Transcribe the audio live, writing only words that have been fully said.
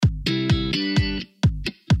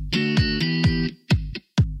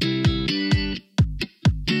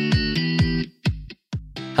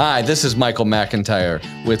Hi, this is Michael McIntyre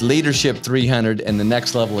with Leadership 300 and the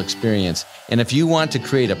Next Level Experience. And if you want to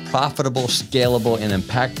create a profitable, scalable, and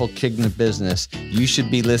impactful kingdom business, you should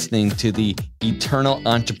be listening to the Eternal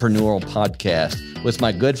Entrepreneurial Podcast with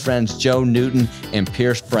my good friends Joe Newton and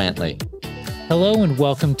Pierce Brantley. Hello and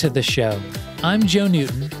welcome to the show. I'm Joe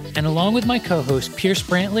Newton, and along with my co-host Pierce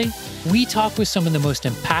Brantley, we talk with some of the most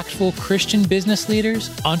impactful Christian business leaders,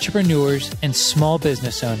 entrepreneurs, and small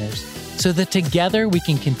business owners, so that together we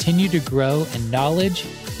can continue to grow in knowledge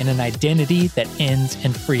and an identity that ends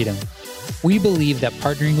in freedom. We believe that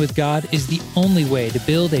partnering with God is the only way to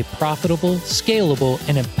build a profitable, scalable,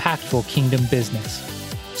 and impactful kingdom business.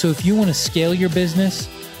 So if you want to scale your business,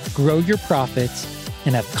 grow your profits,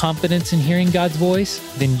 and have confidence in hearing God's voice,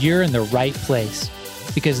 then you're in the right place,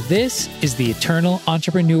 because this is the Eternal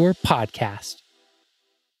Entrepreneur Podcast.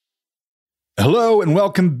 Hello and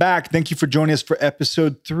welcome back. Thank you for joining us for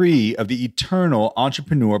episode 3 of the Eternal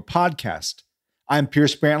Entrepreneur Podcast. I'm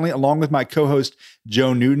Pierce Brantley, along with my co-host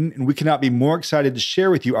Joe Newton, and we cannot be more excited to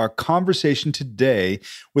share with you our conversation today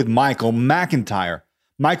with Michael McIntyre.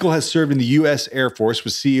 Michael has served in the U.S. Air Force,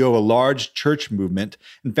 was CEO of a large church movement,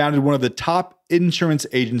 and founded one of the top insurance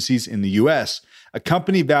agencies in the U.S., a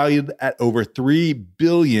company valued at over $3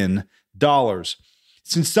 billion.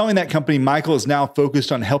 Since selling that company, Michael is now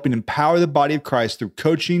focused on helping empower the body of Christ through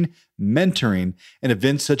coaching, mentoring, and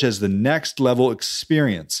events such as the Next Level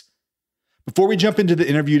Experience. Before we jump into the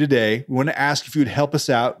interview today, we want to ask if you would help us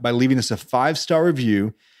out by leaving us a 5-star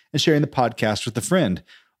review and sharing the podcast with a friend.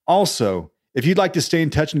 Also, if you'd like to stay in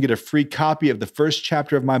touch and get a free copy of the first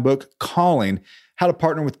chapter of my book, Calling, How to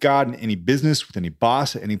Partner with God in Any Business, with Any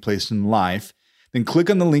Boss, at Any Place in Life, then click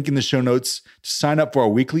on the link in the show notes to sign up for our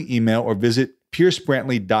weekly email or visit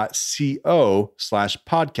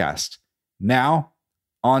piercebrantley.co/podcast. Now,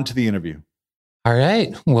 on to the interview. All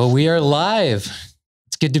right. Well, we are live.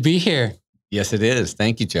 It's good to be here. Yes, it is.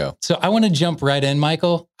 Thank you, Joe. So I want to jump right in,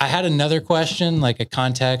 Michael. I had another question, like a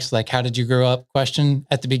context, like how did you grow up question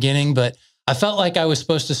at the beginning, but I felt like I was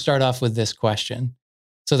supposed to start off with this question.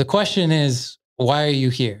 So the question is, why are you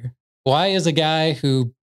here? Why is a guy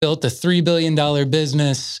who built a $3 billion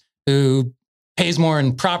business, who pays more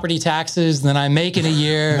in property taxes than I make in a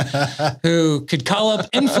year, who could call up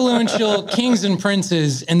influential kings and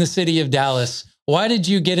princes in the city of Dallas, why did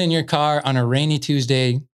you get in your car on a rainy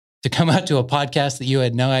Tuesday to come out to a podcast that you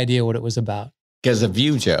had no idea what it was about? Because of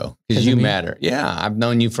you, Joe. Because you matter. Yeah, I've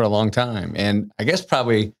known you for a long time. And I guess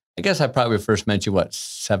I probably first met you,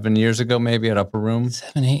 7 years ago, maybe at Upper Room?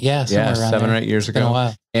 7, 8, yeah. Somewhere around 7 there. or 8 years ago. Been a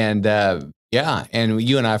while. And and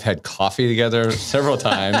you and I have had coffee together several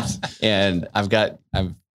times. And I've got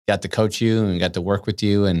to coach you and got to work with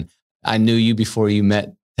you. And I knew you before you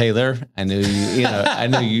met Taylor. I knew you, I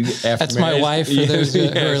knew you after That's marriage. my wife for those who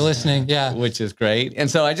are listening. Yeah. Which is great.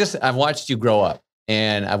 And so I've watched you grow up.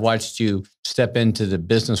 And I've watched you step into the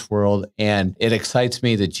business world, and it excites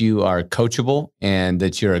me that you are coachable and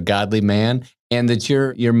that you're a godly man and that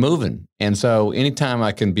you're moving. And so anytime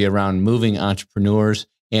I can be around moving entrepreneurs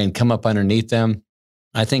and come up underneath them,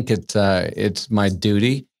 I think it's my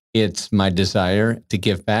duty, it's my desire to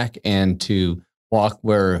give back and to walk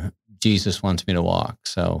where Jesus wants me to walk.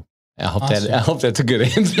 So I hope that's a good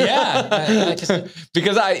answer. Yeah.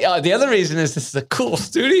 Because the other reason is this is a cool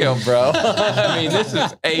studio, bro. I mean, this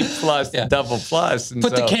is A+, double plus. And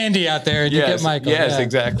Put the candy out there and you get Michael. Yes,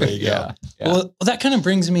 exactly. Yeah. Well, that kind of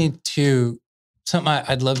brings me to something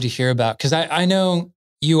I'd love to hear about, because I know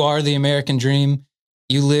you are the American dream.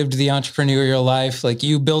 You lived the entrepreneurial life. Like,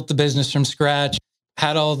 you built the business from scratch,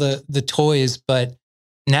 had all the toys, but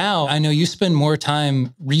now I know you spend more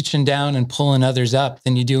time reaching down and pulling others up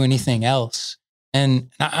than you do anything else. And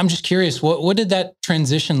I'm just curious, what did that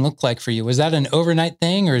transition look like for you? Was that an overnight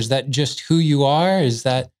thing, or is that just who you are?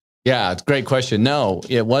 Yeah, it's a great question. No,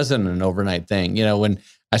 it wasn't an overnight thing. When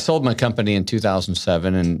I sold my company in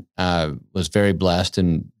 2007 and was very blessed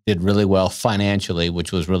and did really well financially,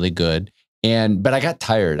 which was really good. But I got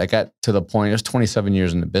tired. I got to the point, I was 27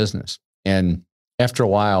 years in the business. And after a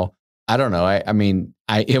while, I don't know.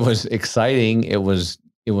 It was exciting. It was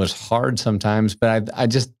hard sometimes, but I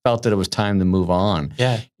just felt that it was time to move on.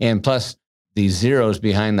 Yeah. And plus, the zeros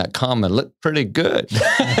behind that comma looked pretty good.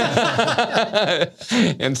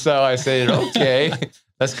 And so I said, okay,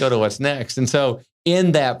 let's go to what's next. And so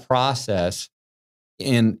in that process,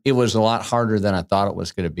 and it was a lot harder than I thought it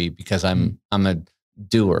was going to be, because I'm a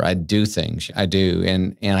doer. I do things. I do.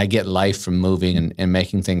 And I get life from moving and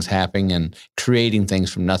making things happen and creating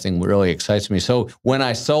things from nothing really excites me. So when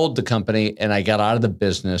I sold the company and I got out of the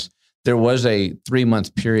business, there was a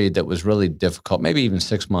 3-month period that was really difficult, maybe even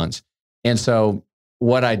 6 months. And so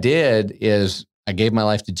what I did is I gave my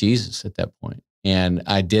life to Jesus at that point. And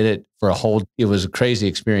I did it for it was a crazy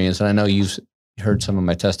experience. And I know you've heard some of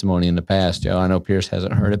my testimony in the past, Joe. I know Pierce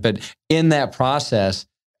hasn't heard it, but in that process,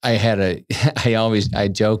 I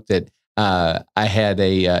joke that I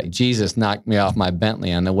had Jesus knocked me off my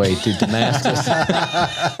Bentley on the way to Damascus.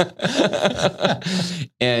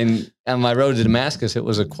 And on my road to Damascus, it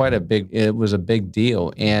was a big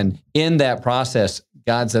deal. And in that process,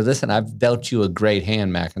 God said, listen, I've dealt you a great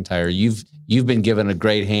hand, McIntyre. You've been given a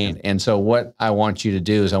great hand. And so what I want you to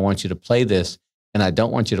do is I want you to play this, and I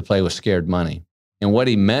don't want you to play with scared money. And what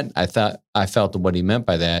he meant, I felt that what he meant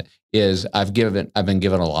by that is I've been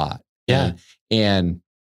given a lot. Yeah. And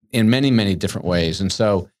in many, many different ways. And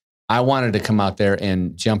so I wanted to come out there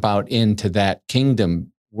and jump out into that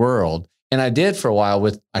kingdom world. And I did for a while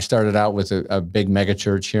I started out with a big mega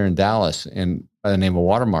church here in Dallas by the name of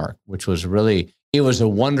Watermark, which was it was a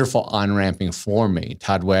wonderful on-ramping for me.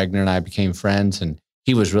 Todd Wagner and I became friends, and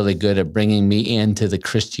he was really good at bringing me into the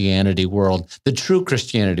Christianity world, the true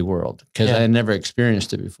Christianity world, because I had never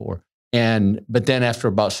experienced it before. But then after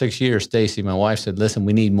about 6 years, Stacy, my wife, said, listen,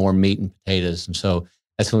 we need more meat and potatoes. And so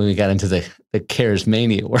that's when we got into the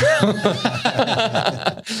charismania world.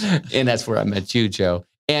 And that's where I met you, Joe.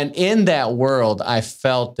 And in that world, I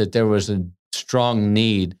felt that there was a strong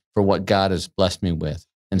need for what God has blessed me with.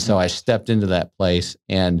 And so I stepped into that place,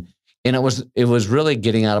 and it was really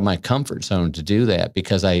getting out of my comfort zone to do that,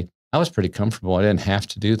 because I was pretty comfortable. I didn't have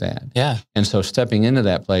to do that. Yeah. And so stepping into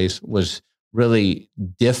that place was really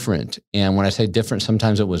different. And when I say different,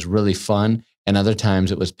 sometimes it was really fun, and other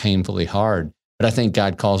times it was painfully hard. But I think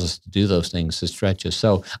God calls us to do those things, to stretch us.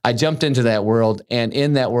 So I jumped into that world, and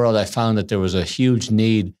in that world, I found that there was a huge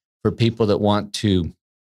need for people that want to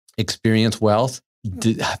experience wealth,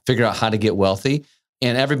 to figure out how to get wealthy.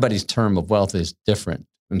 And everybody's term of wealth is different.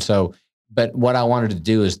 And so, but what I wanted to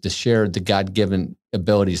do is to share the God-given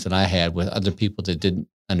abilities that I had with other people that didn't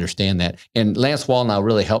understand that. And Lance Wallnau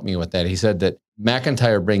really helped me with that. He said that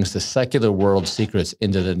McIntyre brings the secular world secrets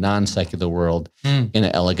into the non-secular world in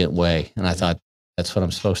an elegant way. And I thought, that's what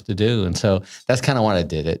I'm supposed to do. And so that's kind of why I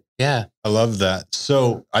did it. Yeah. I love that.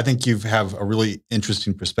 So I think you have a really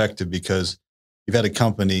interesting perspective, because you've had a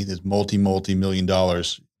company that's multi-million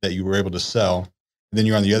dollars that you were able to sell. And then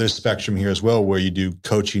you're on the other spectrum here as well, where you do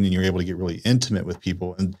coaching and you're able to get really intimate with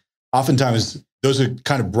people. And oftentimes, those are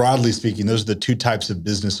kind of, broadly speaking, those are the two types of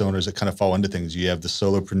business owners that kind of fall into things. You have the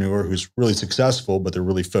solopreneur who's really successful, but they're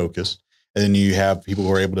really focused. And then you have people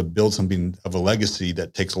who are able to build something of a legacy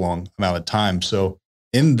that takes a long amount of time. So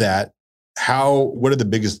in that, what are the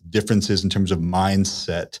biggest differences in terms of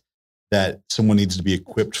mindset that someone needs to be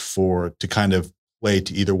equipped for to kind of play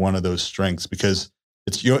to either one of those strengths? Because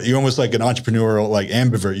you're almost like an entrepreneurial, like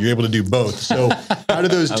ambivert. You're able to do both. So how do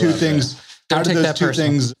those two things,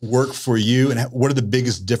 things work for you? And what are the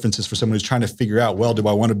biggest differences for someone who's trying to figure out, well, do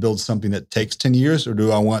I want to build something that takes 10 years, or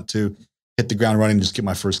do I want to hit the ground running and just get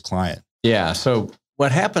my first client? Yeah. So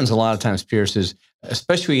what happens a lot of times, Pierce, is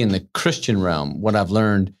especially in the Christian realm, what I've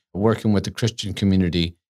learned working with the Christian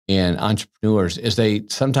community and entrepreneurs is they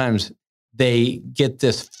get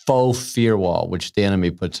this faux fear wall, which the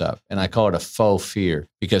enemy puts up. And I call it a faux fear,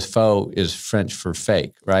 because faux is French for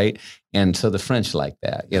fake, right? And so the French like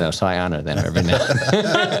that, so I honor them every now and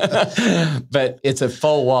then. But it's a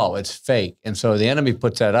faux wall, it's fake. And so the enemy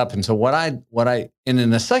puts that up. And so and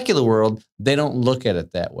in the secular world, they don't look at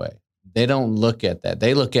it that way. They don't look at that.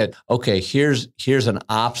 They look at, okay, here's an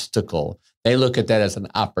obstacle. They look at that as an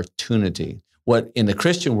opportunity. What in the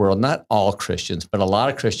Christian world, not all Christians, but a lot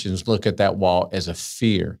of Christians look at that wall as a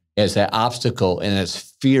fear, as that obstacle, and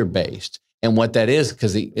it's fear-based. And what that is,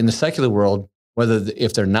 because in the secular world,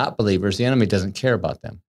 if they're not believers, the enemy doesn't care about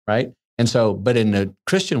them, right? And so, but in the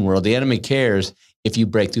Christian world, the enemy cares if you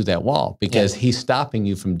break through that wall, because he's stopping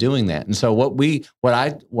you from doing that. And so what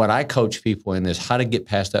I coach people in is how to get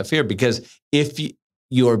past that fear, because if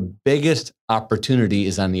your biggest opportunity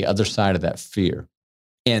is on the other side of that fear,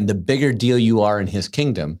 and the bigger deal you are in his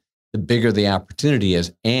kingdom, the bigger the opportunity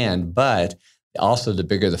is, but also the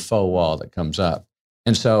bigger the faux wall that comes up.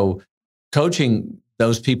 And so coaching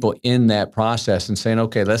those people in that process and saying,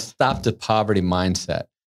 okay, let's stop the poverty mindset,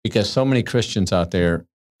 because so many Christians out there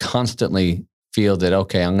constantly feel that,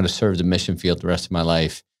 okay, I'm going to serve the mission field the rest of my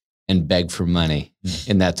life and beg for money,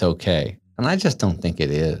 and that's okay. And I just don't think it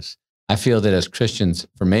is. I feel that as Christians,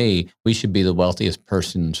 for me, we should be the wealthiest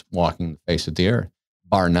persons walking the face of the earth,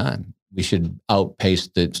 bar none. We should outpace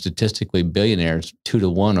the statistically billionaires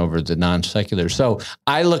 2-1 over the non-secular. So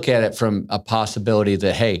I look at it from a possibility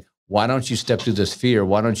that, hey, why don't you step through this fear?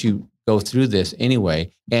 Why don't you go through this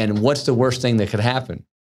anyway? And what's the worst thing that could happen?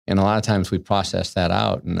 And a lot of times we process that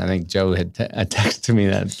out. And I think Joe had texted me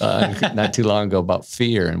that not too long ago about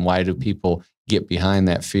fear and why do people get behind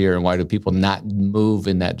that fear and why do people not move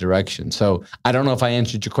in that direction? So I don't know if I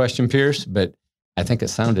answered your question, Pierce, but I think it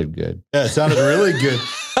sounded good. Yeah, it sounded really good.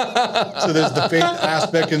 So there's the faith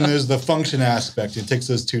aspect and there's the function aspect. It takes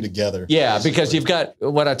those two together. Yeah, because you've got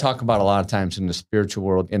what I talk about a lot of times in the spiritual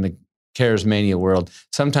world, in the charismania world,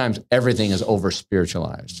 sometimes everything is over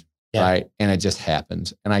spiritualized, right? And it just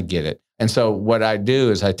happens. And I get it. And so what I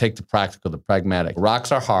do is I take the practical, the pragmatic.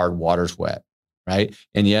 Rocks are hard, water's wet, right?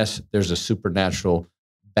 And yes, there's a supernatural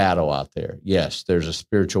battle out there. Yes, there's a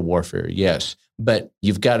spiritual warfare. Yes, but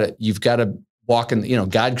you've got to walk in,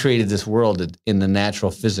 God created this world in the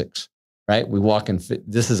natural physics, right? We walk in,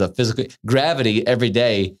 this is a physical, gravity every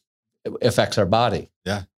day affects our body.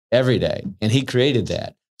 Yeah. Every day. And he created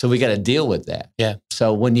that. So we got to deal with that. Yeah.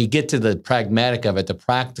 So when you get to the pragmatic of it, the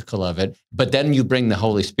practical of it, but then you bring the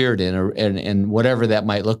Holy Spirit in and whatever that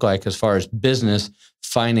might look like as far as business,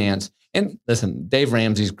 finance. And listen, Dave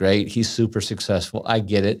Ramsey's great. He's super successful. I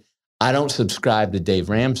get it. I don't subscribe to Dave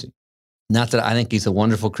Ramsey. Not that I think he's a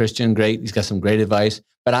wonderful Christian, great. He's got some great advice,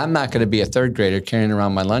 but I'm not going to be a third grader carrying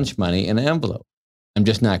around my lunch money in an envelope. I'm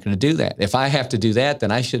just not going to do that. If I have to do that, then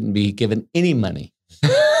I shouldn't be given any money.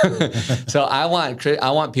 So I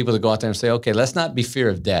want people to go out there and say, okay, let's not be fear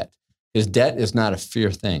of debt, because debt is not a fear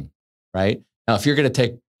thing, right? Now, if you're going to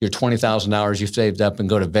take your $20,000 you've saved up and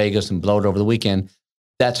go to Vegas and blow it over the weekend,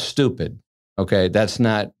 that's stupid, okay? That's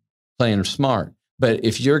not playing smart. But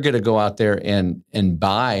if you're going to go out there and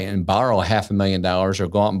buy and borrow $500,000 or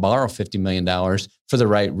go out and borrow $50 million for the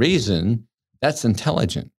right reason, that's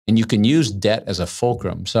intelligent. And you can use debt as a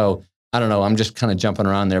fulcrum. So I don't know, I'm just kind of jumping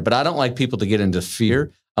around there, but I don't like people to get into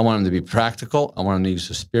fear. I want them to be practical. I want them to use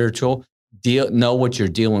the spiritual, know what you're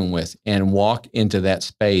dealing with and walk into that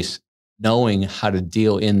space, knowing how to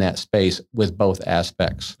deal in that space with both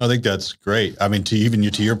aspects. I think that's great. I mean, to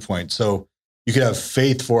your point, so you could have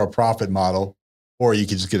faith for a profit model, or you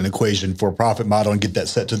could just get an equation for a profit model and get that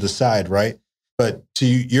set to the side, right? But to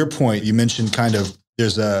your point, you mentioned kind of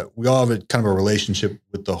we all have a kind of a relationship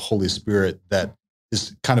with the Holy Spirit that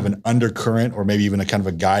is kind of an undercurrent or maybe even a kind of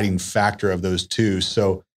a guiding factor of those two.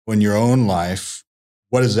 So in your own life,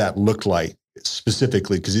 what does that look like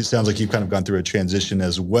specifically? Because it sounds like you've kind of gone through a transition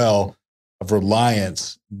as well of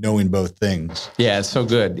reliance, knowing both things. Yeah, it's so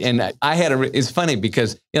good. And it's funny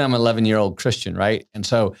because, I'm an 11-year-old Christian, right? And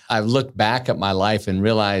so I've looked back at my life and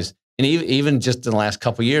realized, and even just in the last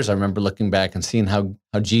couple of years, I remember looking back and seeing how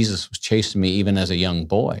Jesus was chasing me even as a young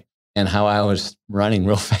boy and how I was running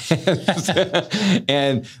real fast.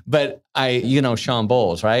 But Sean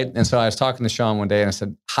Bowles, right? And so I was talking to Sean one day and I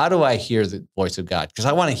said, how do I hear the voice of God? Because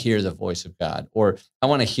I want to hear the voice of God, or I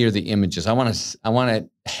want to hear the images. I want to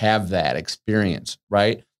have that experience,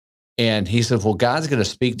 right? And he said, well, God's going to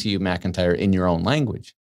speak to you, McIntyre, in your own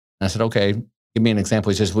language. And I said, okay, give me an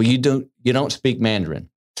example. He says, well, you don't speak Mandarin.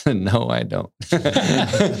 No, I don't.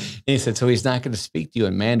 And he said, so he's not going to speak to you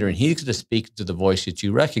in Mandarin. He's going to speak to the voice that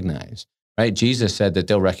you recognize, right? Jesus said that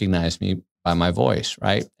they'll recognize me by my voice,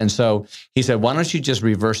 right? And so he said, why don't you just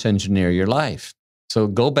reverse engineer your life? So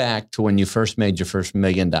go back to when you first made your first $1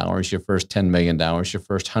 million, your first $10 million, your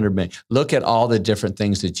first $100 million. Look at all the different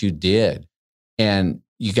things that you did. And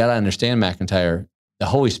you got to understand, McIntyre, the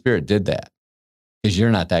Holy Spirit did that because you're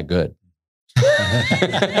not that good.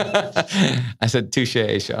 I said,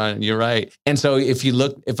 touche, Sean, you're right. And so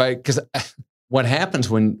because what happens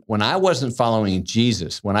when I wasn't following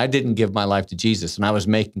Jesus, when I didn't give my life to Jesus and I was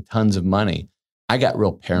making tons of money, I got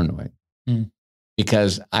real paranoid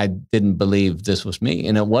because I didn't believe this was me.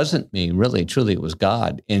 And it wasn't me, really, truly, it was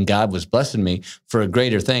God. And God was blessing me for a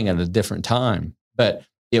greater thing at a different time. But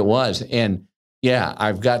it was. And yeah,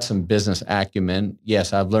 I've got some business acumen.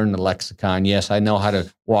 Yes, I've learned the lexicon. Yes, I know how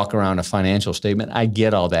to walk around a financial statement. I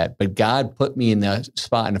get all that. But God put me in the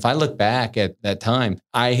spot. And if I look back at that time,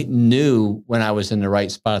 I knew when I was in the right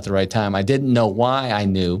spot at the right time. I didn't know why I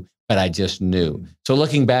knew, but I just knew. So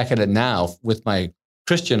looking back at it now with my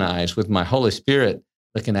Christian eyes, with my Holy Spirit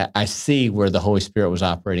looking at, I see where the Holy Spirit was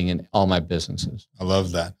operating in all my businesses. I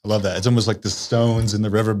love that. It's almost like the stones in the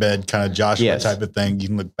riverbed kind of Joshua type of thing. You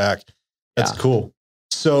can look back. That's cool.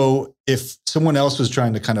 So if someone else was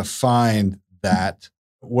trying to kind of find that,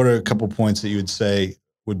 what are a couple points that you would say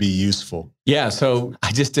would be useful? Yeah. So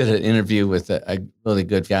I just did an interview with a really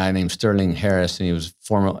good guy named Sterling Harris, and he was a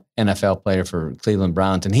former NFL player for Cleveland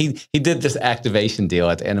Browns. And he did this activation deal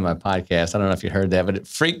at the end of my podcast. I don't know if you heard that, but it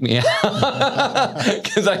freaked me out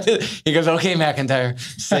because he goes, "Okay, McIntyre,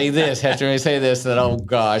 say this. After I say this, then, oh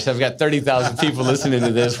gosh, I've got 30,000 people listening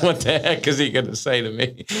to this. What the heck is he going to say to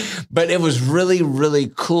me?" But it was really,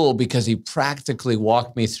 really cool because he practically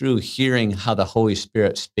walked me through hearing how the Holy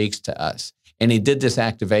Spirit speaks to us. And he did this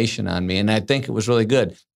activation on me, and I think it was really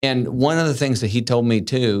good. And one of the things that he told me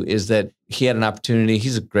too is that he had an opportunity.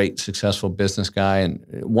 He's a great, successful business guy and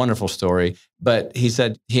wonderful story. But he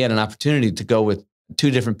said he had an opportunity to go with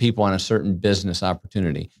two different people on a certain business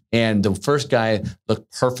opportunity. And the first guy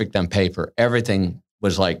looked perfect on paper. Everything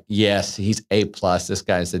was like, yes, he's A+. This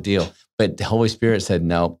guy's the deal. But the Holy Spirit said,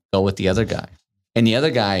 no, go with the other guy. And the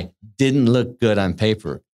other guy didn't look good on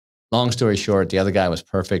paper. Long story short, the other guy was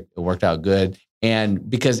perfect. It worked out good. And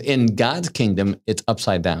because in God's kingdom, it's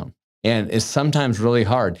upside down. And it's sometimes really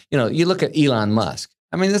hard. You know, you look at Elon Musk.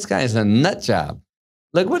 I mean, this guy is a nut job.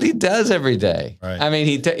 Look what he does every day. Right. I mean,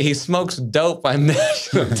 he smokes dope on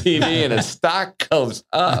national TV and his stock goes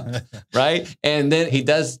up, right? And then he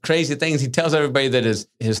does crazy things. He tells everybody that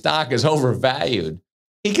his stock is overvalued.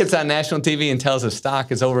 He gets on national TV and tells his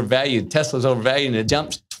stock is overvalued. Tesla's overvalued and it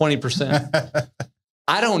jumps 20%.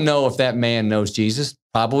 I don't know if that man knows Jesus.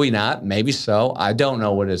 Probably not. Maybe so. I don't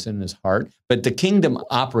know what is in his heart. But the kingdom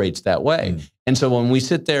operates that way. Mm. And so when we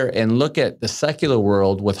sit there and look at the secular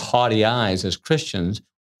world with haughty eyes as Christians,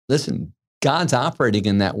 listen, God's operating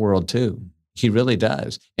in that world too. He really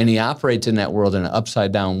does. And he operates in that world in an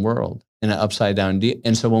upside down world, in an upside down deal.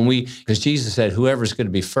 And so because Jesus said, whoever's going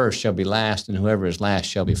to be first shall be last, and whoever is last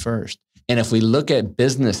shall be first. And if we look at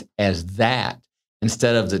business as that,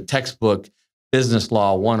 instead of the textbook Business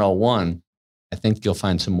Law 101, I think you'll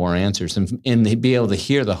find some more answers and be able to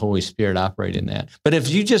hear the Holy Spirit operate in that. But if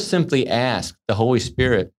you just simply ask the Holy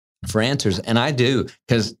Spirit for answers, and I do,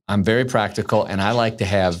 because I'm very practical and I like to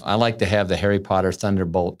have the Harry Potter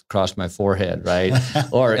thunderbolt across my forehead, right?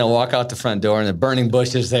 Or walk out the front door and the burning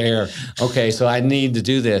bush is there. Okay, so I need to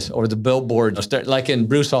do this. Or the billboard, start like in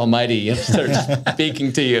Bruce Almighty, start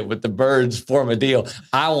speaking to you with the birds, form a deal.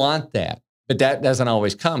 I want that. But that doesn't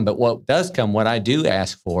always come. But what does come, what I do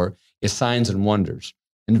ask for, is signs and wonders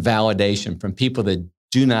and validation from people that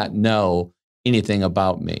do not know anything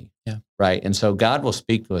about me. Yeah. Right. And so God will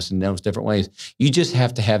speak to us in those different ways. You just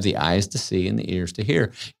have to have the eyes to see and the ears to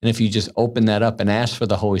hear. And if you just open that up and ask for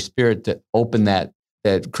the Holy Spirit to open that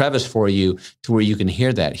crevice for you to where you can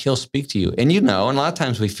hear that, he'll speak to you. And and a lot of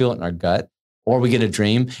times we feel it in our gut or we get a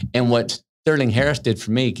dream. And what Sterling Harris did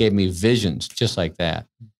for me gave me visions just like that.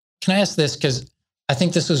 Can I ask this? Because I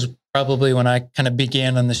think this was probably when I kind of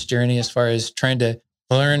began on this journey as far as trying to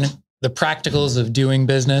learn the practicals of doing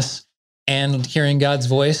business and hearing God's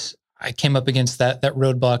voice. I came up against that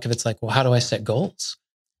roadblock of it's like, well, how do I set goals?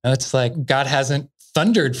 It's like God hasn't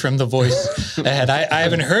thundered from the voice ahead. I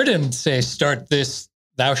haven't heard him say, start this,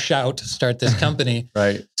 thou shalt start this company.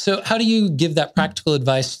 Right. So how do you give that practical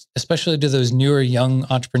advice, especially to those newer young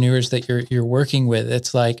entrepreneurs that you're working with?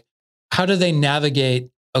 It's like, how do they navigate,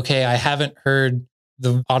 okay, I haven't heard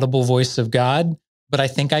the audible voice of God, but I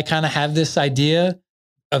think I kind of have this idea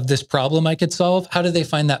of this problem I could solve. How do they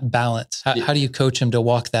find that balance? How do you coach them to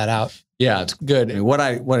walk that out? Yeah, it's good. And what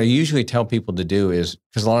I usually tell people to do is,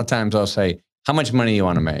 because a lot of times I'll say, how much money do you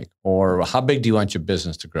want to make? Or how big do you want your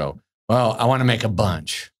business to grow? Well, I want to make a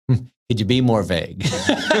bunch. Could you be more vague?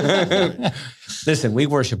 Listen, we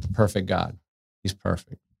worship a perfect God. He's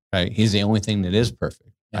perfect, right? He's the only thing that is perfect,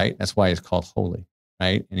 right? That's why he's called holy,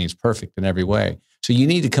 right? And he's perfect in every way. So you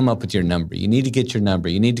need to come up with your number. You need to get your number.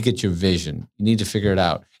 You need to get your vision. You need to figure it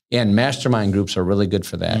out. And mastermind groups are really good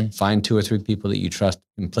for that. Mm-hmm. Find 2 or 3 people that you trust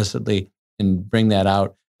implicitly and bring that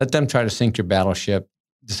out. Let them try to sink your battleship.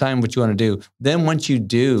 Decide what you want to do. Then once you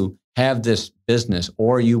do have this business,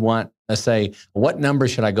 or you want, let's say, what number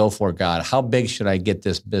should I go for, God? How big should I get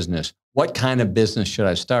this business? What kind of business should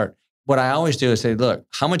I start? What I always do is say, look,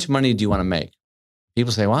 how much money do you want to make?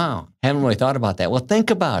 People say, wow, haven't really thought about that. Well,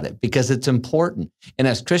 think about it because it's important. And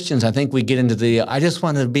as Christians, I think we get into I just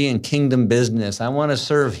want to be in kingdom business. I want to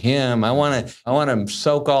serve him. I want to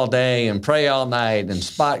soak all day and pray all night and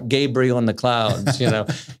spot Gabriel in the clouds,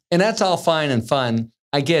 And that's all fine and fun.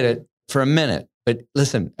 I get it for a minute. But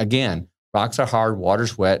listen, again, rocks are hard,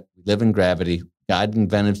 water's wet. We live in gravity. God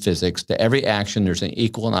invented physics. To every action, there's an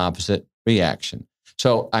equal and opposite reaction.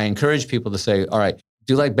 So I encourage people to say, all right,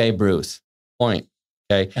 do like Babe Ruth. Point.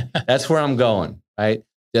 Okay, that's where I'm going, right?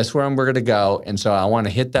 That's where we're going to go. And so I want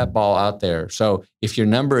to hit that ball out there. So if your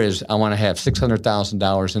number is, I want to have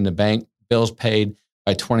 $600,000 in the bank, bills paid by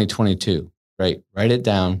by 2022. Right? Write it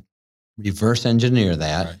down, reverse engineer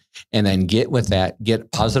that, right, and then get with that,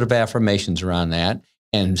 get positive affirmations around that,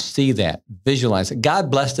 and see that, visualize it.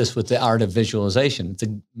 God blessed us with the art of visualization. It's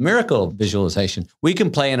a miracle of visualization. We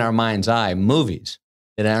can play in our mind's eye movies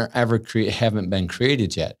that haven't been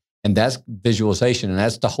created yet. And that's visualization, and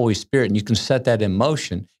that's the Holy Spirit. And you can set that in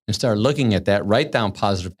motion and start looking at that. Write down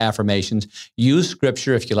positive affirmations. Use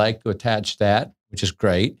scripture if you like to attach that, which is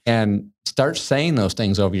great. And start saying those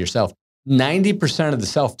things over yourself. 90% of the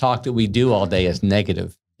self-talk that we do all day is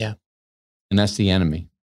negative. Yeah. And that's the enemy.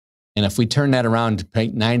 And if we turn that around to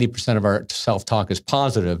make 90% of our self-talk is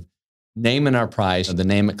positive, naming our price, the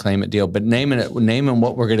name it, claim it deal, but naming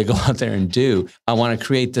what we're going to go out there and do. I want to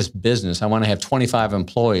create this business. I want to have 25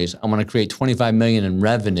 employees. I want to create 25 million in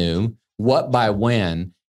revenue. What by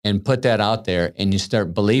when? And put that out there, and you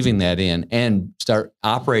start believing that in and start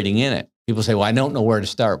operating in it. People say, well, I don't know where to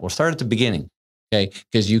start. Well, start at the beginning, okay?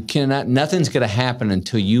 Because nothing's going to happen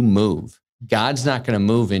until you move. God's not going to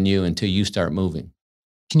move in you until you start moving.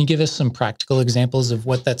 Can you give us some practical examples of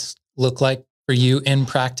what that's looked like for you in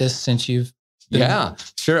practice since you've been... Yeah,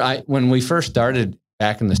 sure. When we first started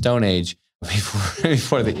back in the Stone Age,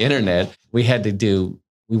 before the internet, we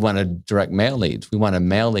wanted direct mail leads. We wanted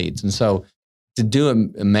mail leads. And so to do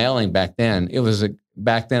a mailing back then, it was like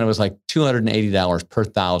 $280 per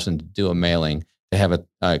 1,000 to do a mailing, to have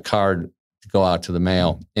a card to go out to the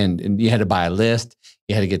mail. And you had to buy a list.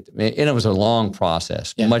 You had to and it was a long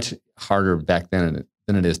process, much harder back then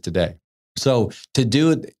than it is today. So to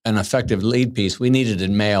do an effective lead piece, we needed to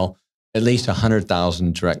mail at least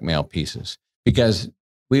 100,000 direct mail pieces, because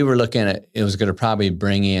we were looking at it was going to probably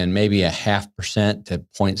bring in maybe 0.5% to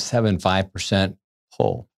 0.75%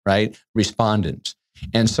 pull, right? Respondents.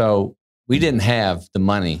 And so we didn't have the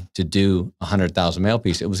money to do 100,000 mail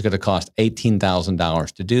pieces. It was going to cost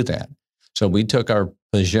 $18,000 to do that. So we took our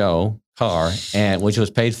Peugeot car, which was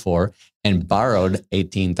paid for, and borrowed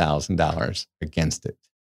 $18,000 against it.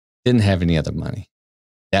 Didn't have any other money.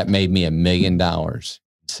 That made me $1 million in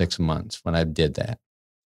 6 months when I did that.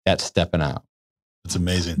 That's stepping out. That's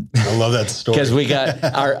amazing. I love that story. Because we got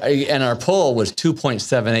our pull was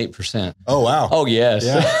 2.78%. Oh, wow. Oh, yes.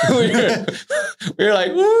 Yeah. we were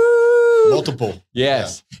like, woo. Multiple.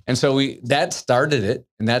 Yes. Yeah. And so that started it.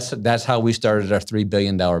 And that's how we started our $3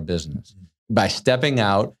 billion business. By stepping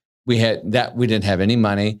out, we didn't have any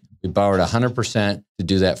money. We borrowed 100% to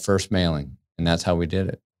do that first mailing. And that's how we did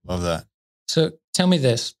it. Love that. So tell me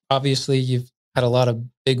this. Obviously, you've had a lot of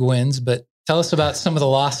big wins, but tell us about some of the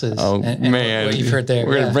losses. Oh, and man. What you've heard there.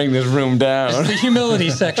 We're going to bring this room down. It's the humility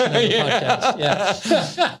section of the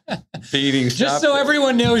podcast. Yeah. Feeding. Just so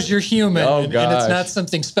everyone knows you're human. Oh, and it's not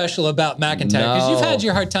something special about McIntyre. Because you've had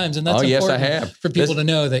your hard times, and that's important yes, I have. For people to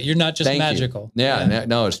know that you're not just magical. Yeah.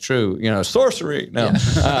 No, it's true. Sorcery. No.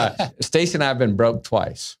 Yeah. Stacy and I have been broke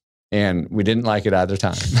twice, and we didn't like it either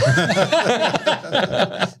time.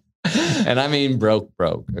 And I mean broke,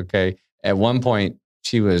 okay? At one point,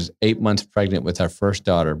 she was 8 months pregnant with our first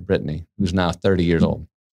daughter, Brittany, who's now 30 years old.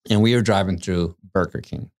 And we were driving through Burger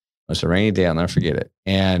King. It was a rainy day, I'll never forget it.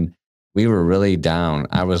 And we were really down.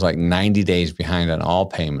 I was like 90 days behind on all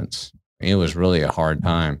payments. It was really a hard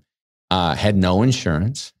time. Had no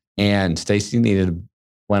insurance, and Stacy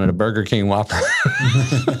wanted a Burger King Whopper.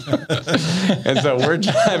 And so we're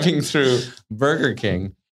driving through Burger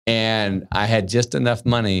King, and I had just enough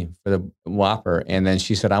money for the Whopper. And then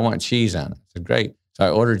she said, I want cheese on it. I said, great. So I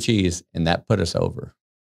ordered cheese, and that put us over.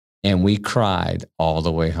 And we cried all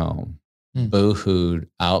the way home. Boo-hooed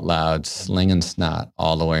out loud, slinging snot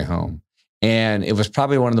all the way home. And it was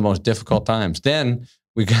probably one of the most difficult times. Then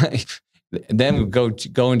we go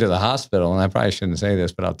into the hospital, and I probably shouldn't say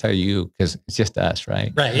this, but I'll tell you because it's just us,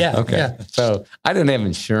 right? Right, yeah. Okay. Yeah. So I didn't have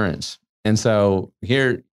insurance. And so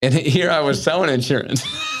here I was selling insurance.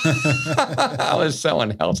 I was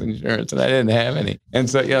selling health insurance, and I didn't have any. And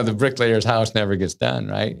so, the bricklayer's house never gets done,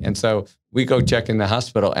 right? And so we go check in the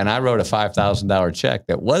hospital, and I wrote a $5,000 check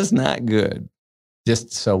that was not good,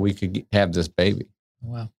 just so we could have this baby.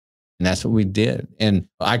 Wow. And that's what we did. And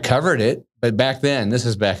I covered it. But back then, this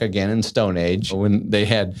is back again in Stone Age, when they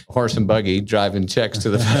had horse and buggy driving checks to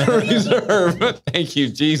the Federal Reserve. Thank you,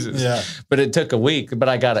 Jesus. Yeah. But it took a week, but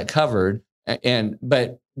I got it covered.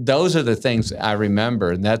 But those are the things I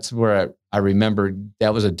remember. And that's where I remember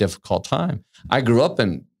that was a difficult time. I grew up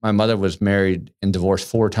my mother was married and divorced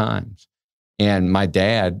 4 times. And my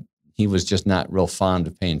dad, he was just not real fond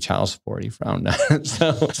of paying child support. He frowned on it.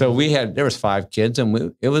 So there was 5 kids,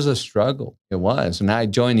 and it was a struggle. It was. And I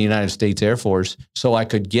joined the United States Air Force so I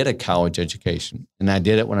could get a college education. And I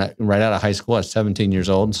did it right out of high school. I was 17 years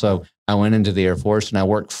old. And so I went into the Air Force and I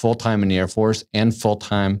worked full-time in the Air Force and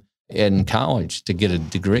full-time in college to get a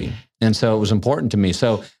degree. And so it was important to me.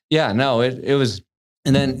 So yeah, no, it was.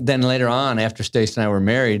 And then later on, after Stacey and I were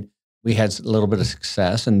married, we had a little bit of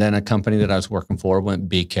success. And then a company that I was working for went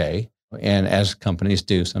BK, and as companies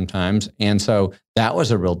do sometimes. And so that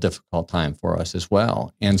was a real difficult time for us as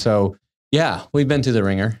well. And so, yeah, we've been through the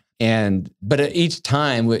ringer. But each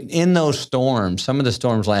time in those storms, some of the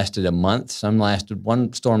storms lasted a month,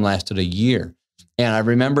 one storm lasted a year. And I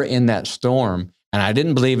remember in that storm, and I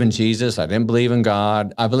didn't believe in Jesus. I didn't believe in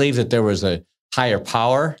God. I believed that there was a higher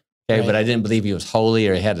power, okay, but I didn't believe he was holy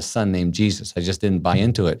or he had a son named Jesus. I just didn't buy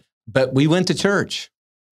into it. But we went to church.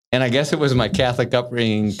 And I guess it was my Catholic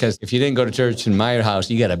upbringing, because if you didn't go to church in my house,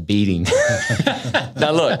 you got a beating.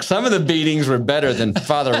 Now, look, some of the beatings were better than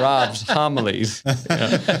Father Rob's homilies.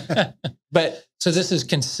 But so this is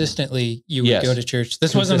consistently you would go to church.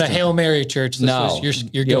 This wasn't a Hail Mary church. This was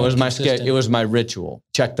you're going. It was my ritual,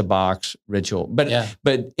 check the box ritual.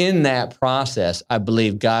 But in that process, I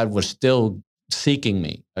believe God was still seeking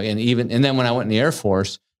me, and then when I went in the Air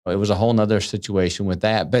Force, it was a whole nother situation with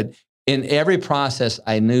that. But in every process,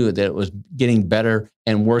 I knew that it was getting better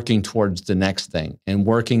and working towards the next thing and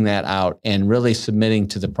working that out and really submitting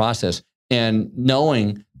to the process and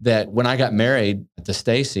knowing that when I got married to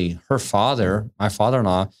Stacey, her father, my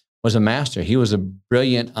father-in-law, was a master. He was a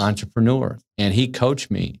brilliant entrepreneur and he coached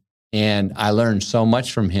me, and I learned so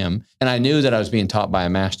much from him, and I knew that I was being taught by a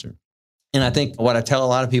master. And I think what I tell a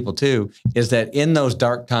lot of people too is that in those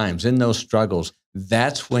dark times, in those struggles,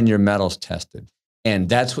 that's when your metal's tested.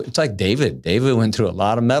 And it's like David. David went through a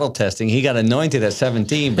lot of metal testing. He got anointed at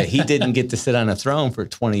 17, but he didn't get to sit on a throne for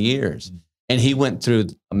 20 years. And he went through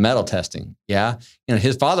metal testing. Yeah.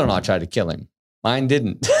 His father-in-law tried to kill him. Mine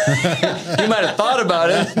didn't. He might have thought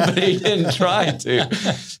about it, but he didn't try to.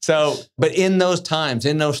 So, but in those times,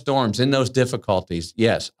 in those storms, in those difficulties,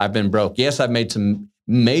 yes, I've been broke. Yes, I've made some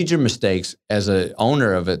major mistakes as an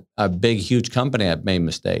owner of a big, huge company. I've made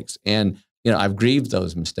mistakes. And I've grieved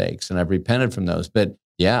those mistakes and I've repented from those. But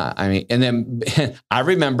yeah, I mean, and then I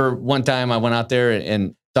remember one time I went out there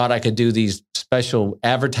and thought I could do these special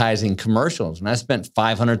advertising commercials. And I spent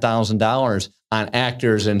 $500,000 on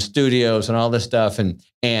actors and studios and all this stuff. And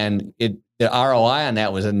the ROI on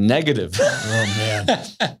that was a negative. Oh,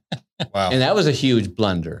 man. Wow. And that was a huge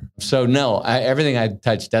blunder. So no, everything I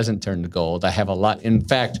touch doesn't turn to gold. I have a lot. In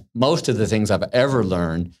fact, most of the things I've ever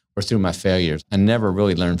learned were through my failures. I never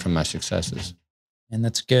really learned from my successes. And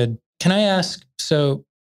that's good. Can I ask, so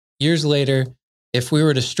years later, if we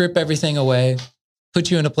were to strip everything away,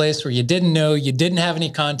 put you in a place where you didn't know, you didn't have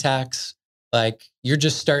any contacts, like you're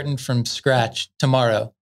just starting from scratch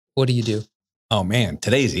tomorrow, what do you do? Oh man,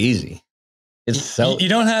 today's easy. You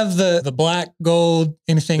don't have the black, gold,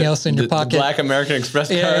 anything else in your pocket. The black American Express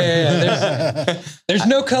card. Yeah. There's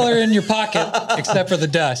no color in your pocket except for the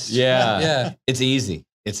dust. Yeah. It's easy.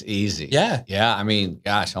 It's easy. Yeah. Yeah. I mean,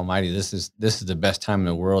 gosh almighty, this is the best time in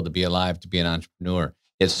the world to be alive, to be an entrepreneur.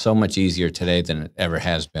 It's so much easier today than it ever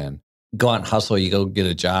has been. Go out and hustle. You go get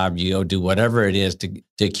a job. You go do whatever it is to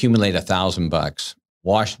accumulate $1,000.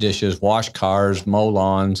 Wash dishes, wash cars, mow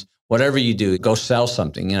lawns. Whatever you do, go sell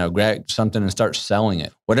something, grab something and start selling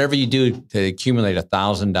it. Whatever you do to accumulate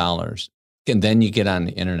 $1,000, and then you get on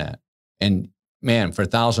the internet. And man, for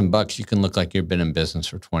 $1,000, you can look like you've been in business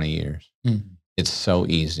for 20 years. Mm-hmm. It's so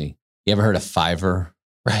easy. You ever heard of Fiverr?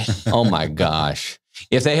 Right. Oh my gosh.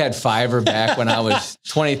 If they had Fiverr back when I was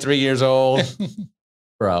 23 years old,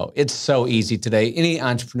 bro, it's so easy today. Any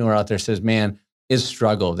entrepreneur out there says, man, it's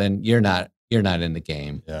struggle, then you're not in the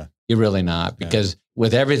game. Yeah. You're really not, because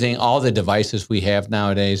with everything, all the devices we have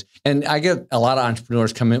nowadays, and I get a lot of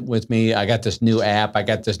entrepreneurs come in with me. I got this new app. I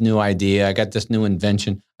got this new idea. I got this new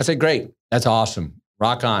invention. I say, great. That's awesome.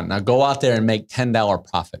 Rock on. Now go out there and make $10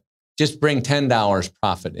 profit. Just bring $10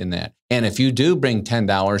 profit in that. And if you do bring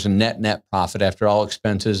 $10 in net profit after all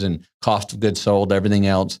expenses and cost of goods sold, everything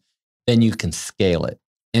else, then you can scale it.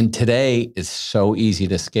 And today is so easy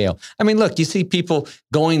to scale. I mean, look, you see people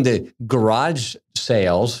going to garage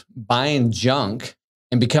sales, buying junk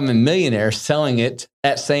and becoming millionaires, selling it,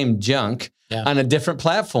 that same junk on a different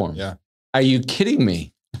platform. Yeah. Are you kidding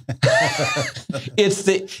me?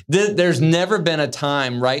 There's never been a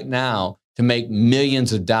time right now to make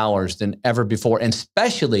millions of dollars than ever before, and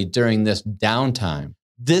especially during this downtime.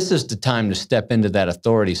 This is the time to step into that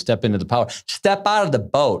authority, step into the power, step out of the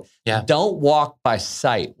boat. Yeah. Don't walk by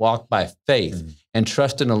sight, walk by faith, and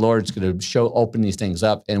trust in the Lord's going to open these things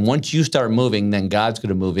up. And once you start moving, then God's going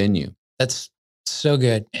to move in you. That's so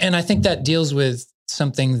good. And I think that deals with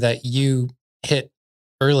something that you hit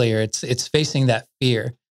earlier. It's facing that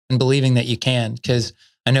fear and believing that you can. Because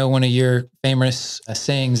I know one of your famous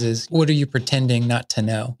sayings is, what are you pretending not to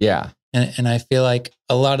know? Yeah. And I feel like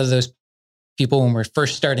a lot of those people, when we're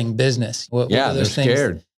first starting business, what are those they're things?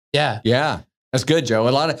 scared. Yeah. Yeah. That's good, Joe.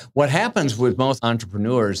 What happens with most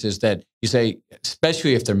entrepreneurs is that you say,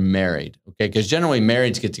 especially if they're married, okay? Because generally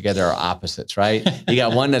marrieds get together are opposites, right? You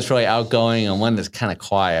got one that's really outgoing and one that's kind of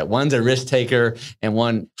quiet. One's a risk taker and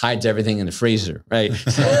one hides everything in the freezer, right?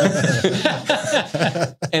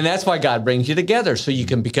 And that's why God brings you together, so you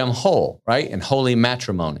can become whole, right? And holy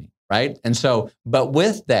matrimony, right? And so, but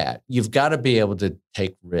with that, you've got to be able to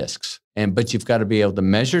take risks, but you've got to be able to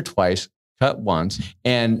measure twice, cut once,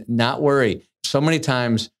 and not worry. So many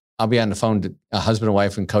times I'll be on the phone to a husband and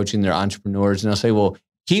wife and coaching their entrepreneurs, and they'll say, well,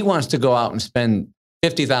 he wants to go out and spend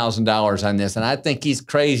 $50,000 on this, and I think he's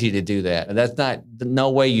crazy to do that. That's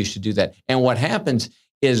no way you should do that. And what happens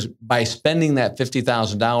is by spending that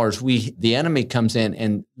 $50,000, the enemy comes in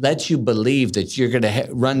and lets you believe that you're going to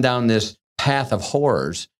run down this path of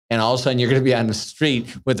horrors, and all of a sudden you're going to be on the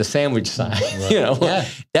street with a sandwich sign. Right.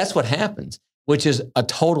 That's what happens, which is a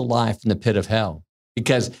total lie from the pit of hell.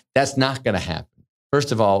 Because that's not going to happen.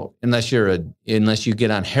 First of all, unless you get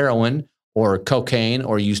on heroin or cocaine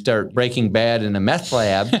or you start Breaking Bad in a meth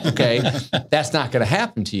lab, okay, that's not going to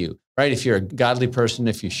happen to you, right? If you're a godly person,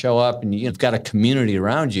 if you show up and you've got a community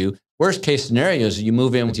around you, worst case scenario is you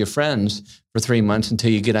move in with your friends for 3 months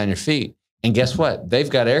until you get on your feet. And guess what? They've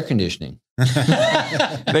got air conditioning.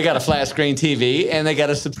 They got a flat screen TV and they got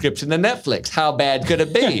a subscription to Netflix. How bad could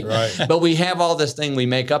it be? Right. But we have all this thing. We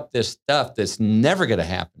make up this stuff that's never going to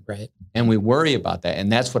happen. Right. And we worry about that.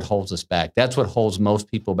 And that's what holds us back. That's what holds most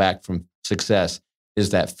people back from success, is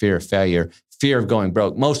that fear of failure, fear of going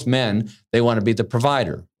broke. Most men, they want to be the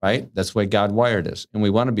provider, right? That's the way God wired us. And we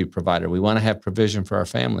want to be a provider. We want to have provision for our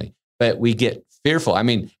family. But we get fearful. I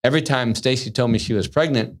mean, every time Stacy told me she was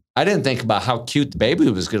pregnant, I didn't think about how cute the baby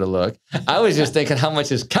was going to look. I was just thinking, how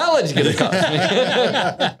much is college going to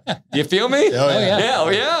cost me? You feel me? Oh,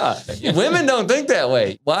 yeah. Women don't think that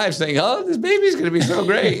way. Wives think, oh, this baby's going to be so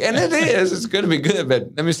great. And it is. It's going to be good. But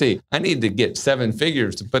let me see. I need to get 7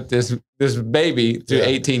 figures to put this baby to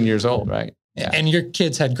 18 years old, right? Yeah. And your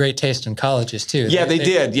kids had great taste in colleges too. Yeah, they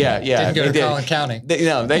did. Yeah. Didn't go to Collin County. They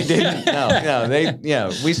didn't.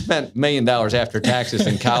 No. We spent $1 million after taxes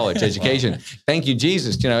in college education. Thank you,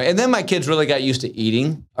 Jesus. And then my kids really got used to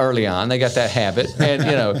eating early on. They got that habit,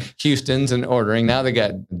 and Houston's and ordering. Now they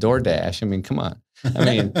got DoorDash. I mean, come on. I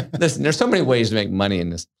mean, listen, there's so many ways to make money in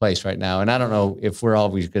this place right now. And I don't know if we're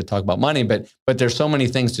always going to talk about money, but there's so many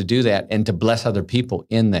things to do that and to bless other people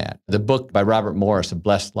in that. The book by Robert Morris, A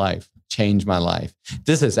Blessed Life, changed my life.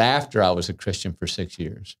 This is after I was a Christian for 6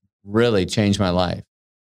 years. Really changed my life.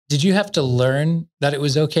 Did you have to learn that it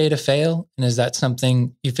was okay to fail? And is that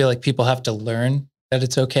something you feel like people have to learn, that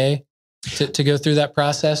it's okay to go through that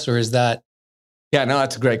process? Or is that? Yeah, no,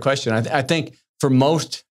 that's a great question. I think for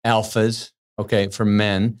most alphas, okay, for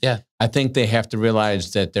men, I think they have to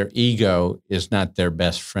realize that their ego is not their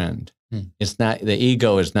best friend. It's not, the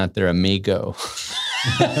ego is not their amigo.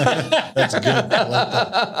 That's good. I like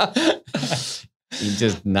that. It's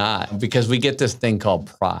just not, because we get this thing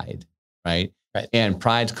called pride, right? Right. And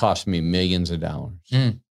pride's cost me millions of dollars.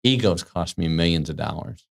 Egos cost me millions of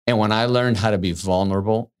dollars. And when I learned how to be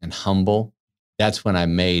vulnerable and humble, that's when I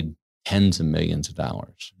made tens of millions of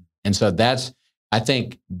dollars. And so I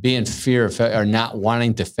think being fear of failure, or not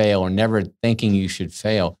wanting to fail, or never thinking you should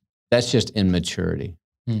fail, that's just immaturity.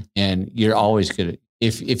 And you're always going to,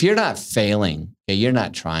 if you're not failing, you're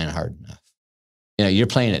not trying hard enough. You're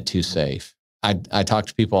playing it too safe. I talk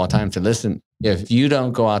to people all the time to listen. If you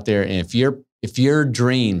don't go out there, and if your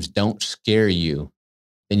dreams don't scare you,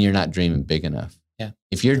 then you're not dreaming big enough. Yeah.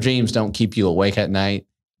 If your dreams don't keep you awake at night,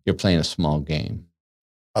 you're playing a small game.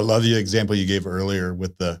 I love the example you gave earlier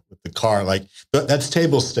with the car. Like that's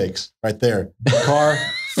table stakes right there. Car,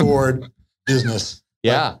 Ford, business.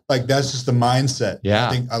 Yeah. Like that's just the mindset.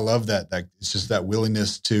 Yeah. I love that. It's just that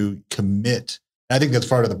willingness to commit. I think that's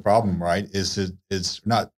part of the problem, right? It's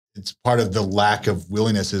part of the lack of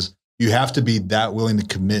willingness is you have to be that willing to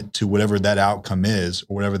commit to whatever that outcome is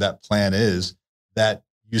or whatever that plan is, that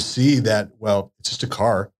you see that, well, it's just a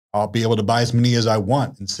car. I'll be able to buy as many as I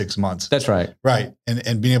want in 6 months. That's right. Right.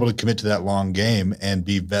 And being able to commit to that long game and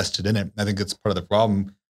be vested in it. I think that's part of the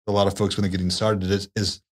problem. A lot of folks, when they're getting started,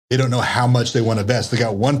 is they don't know how much they want to invest. They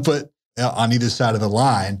got one foot on either side of the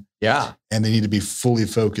line. Yeah. And they need to be fully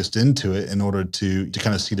focused into it in order to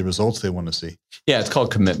kind of see the results they want to see. Yeah. It's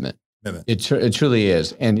called commitment. It truly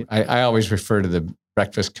is. And I always refer to the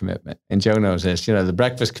breakfast commitment. And Joe knows this. The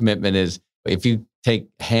breakfast commitment is, if you take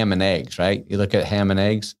ham and eggs, right? You look at ham and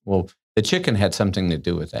eggs. Well, The chicken had something to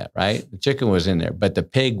do with that, right? The chicken was in there, but the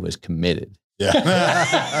pig was committed.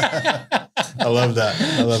 Yeah. I love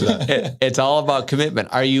that. It's all about commitment.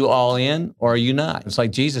 Are you all in or are you not? It's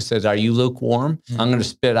like Jesus says, are you lukewarm? I'm going to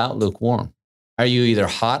spit out lukewarm. Are you either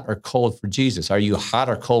hot or cold for Jesus? Are you hot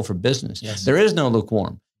or cold for business? Yes. There is no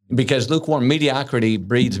lukewarm because lukewarm mediocrity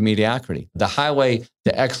breeds mediocrity. The highway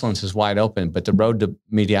to excellence is wide open, but the road to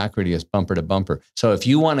mediocrity is bumper to bumper. So if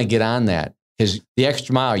you want to get on that, because the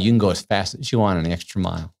extra mile, you can go as fast as you want on the extra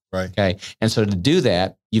mile. Right. Okay. And so to do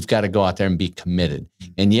that, you've got to go out there and be committed.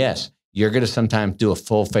 And yes, you're going to sometimes do a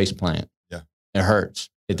full face plant. Yeah. It hurts.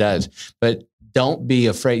 It does. But don't be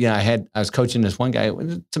afraid. You know, I was coaching this one guy.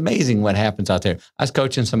 It's amazing what happens out there. I was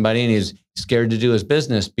coaching somebody and he's scared to do his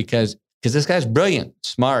business because this guy's brilliant,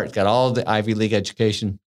 smart, got all the Ivy League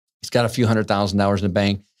education. He's got a few $100,000 in the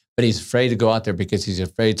bank, but he's afraid to go out there because he's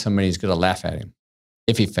afraid somebody's going to laugh at him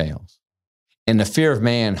if he fails. And the fear of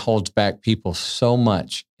man holds back people so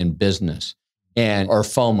much in business or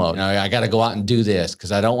FOMO. You know, I got to go out and do this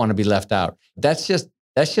because I don't want to be left out. That's just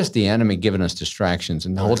the enemy giving us distractions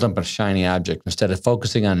and holding up a shiny object instead of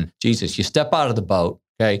focusing on Jesus. You step out of the boat,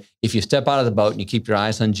 okay? If you step out of the boat and you keep your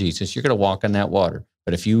eyes on Jesus, you're going to walk on that water.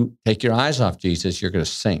 But if you take your eyes off Jesus, you're going to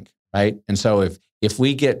sink, right? And so if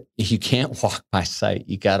you can't walk by sight,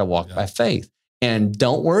 you got to walk by faith. And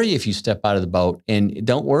don't worry if you step out of the boat, and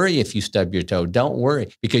don't worry if you stub your toe. Don't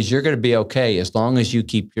worry, because you're going to be okay as long as you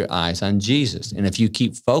keep your eyes on Jesus. And if you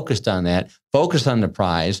keep focused on that, focus on the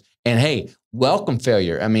prize, and hey, welcome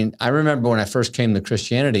failure. I mean, I remember when I first came to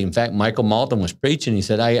Christianity. In fact, Michael Malden was preaching. He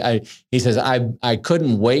said, I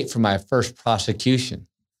couldn't wait for my first prosecution.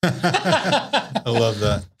 I love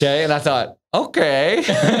that. Okay, and I thought, okay,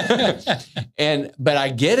 but I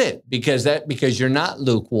get it because you're not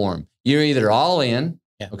lukewarm. You're either all in,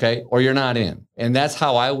 okay, or you're not in. And that's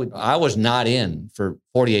how I was not in for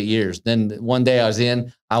 48 years. Then one day I was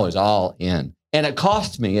in, I was all in. And it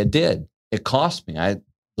cost me. It did. It cost me. A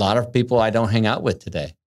lot of people I don't hang out with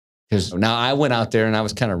today. Because now I went out there and I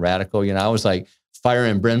was kind of radical. You know, I was like fire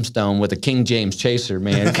and brimstone with a King James chaser,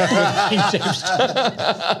 man. And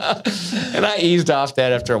I eased off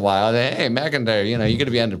that after a while. I said, hey, McIntyre, you know, you're going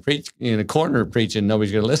to be on the corner preaching.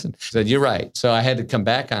 Nobody's going to listen. I said, you're right. So I had to come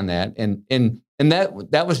back on that. And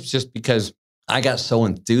that was just because I got so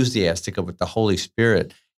enthusiastic with the Holy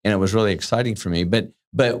Spirit, and it was really exciting for me. But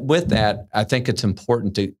with that, I think it's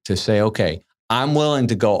important to say, okay, I'm willing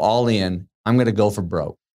to go all in. I'm going to go for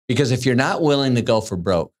broke. Because if you're not willing to go for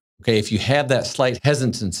broke, okay, if you have that slight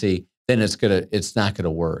hesitancy, then it's not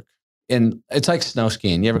gonna work. And it's like snow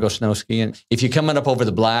skiing. You ever go snow skiing? If you're coming up over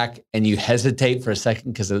the black and you hesitate for a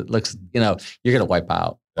second because it looks, you know, you're gonna wipe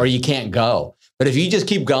out or you can't go. But if you just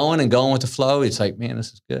keep going and going with the flow, it's like, man,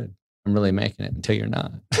 this is good. I'm really making it, until you're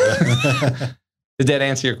not. Did that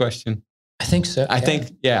answer your question? I think so. I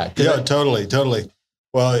think, yeah. Yeah, totally.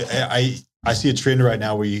 Well, I see a trend right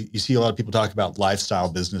now where you see a lot of people talk about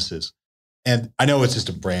lifestyle businesses. And I know it's just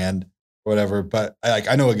a brand or whatever, but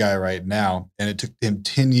I know a guy right now, and it took him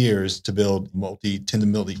 10 years to build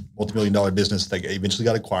multi-million-dollar business that eventually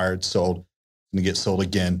got acquired, sold, and to get sold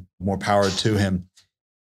again. More power to him.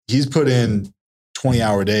 He's put in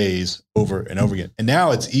 20-hour days over and over again. And now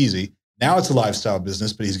it's easy. Now it's a lifestyle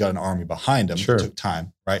business, but he's got an army behind him. Sure. It took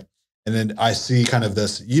time, right? And then I see kind of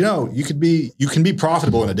this, you know, you can be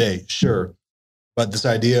profitable in a day, sure. But this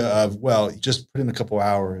idea of, well, just put in a couple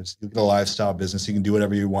hours, you get a lifestyle business, you can do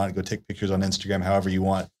whatever you want, go take pictures on Instagram, however you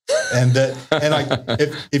want. And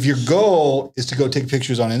if your goal is to go take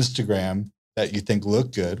pictures on Instagram that you think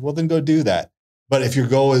look good, well, then go do that. But if your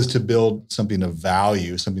goal is to build something of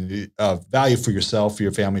value, something of value for yourself, for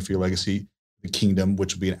your family, for your legacy, the kingdom,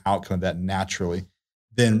 which will be an outcome of that naturally,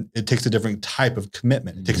 then it takes a different type of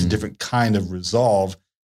commitment. It takes a different kind of resolve,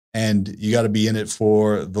 and you got to be in it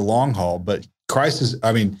for the long haul. But God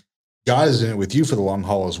is in it with you for the long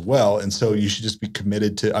haul as well. And so you should just be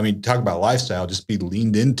committed to, talk about lifestyle, just be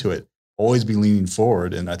leaned into it, always be leaning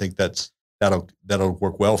forward. And I think that'll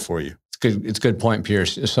work well for you. It's a good point,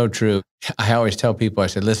 Pierce. It's so true. I always tell people, I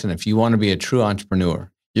said, listen, if you want to be a true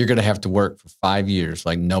entrepreneur, you're going to have to work for 5 years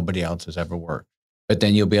like nobody else has ever worked. But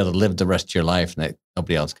then you'll be able to live the rest of your life that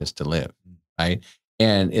nobody else gets to live, right?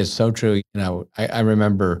 And it's so true. You know, I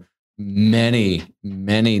remember many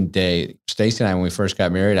days. Stacy and I, when we first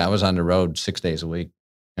got married, I was on the road 6 days a week.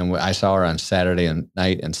 And I saw her on Saturday and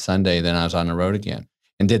night and Sunday. Then I was on the road again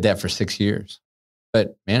and did that for 6 years.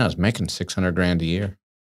 But man, I was making $600,000 a year,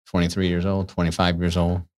 23 years old, 25 years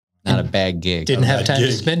old. not a bad gig. Didn't have time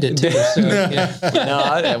to spend it too. So,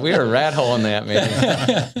 No, we were a rat hole in that,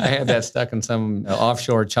 man. I had that stuck in some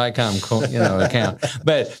offshore Chi-Com, account.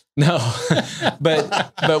 But no,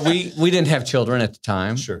 but we didn't have children at the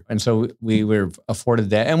time. Sure. And so we were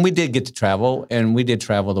afforded that. And we did get to travel, and we did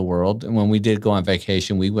travel the world. And when we did go on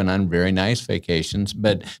vacation, we went on very nice vacations.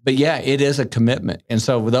 But yeah, it is a commitment. And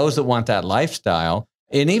so for those that want that lifestyle,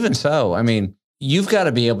 and even so, I mean, you've got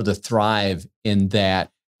to be able to thrive in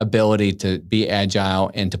that ability to be agile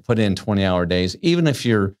and to put in 20-hour days, even if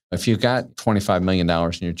you've got $25 million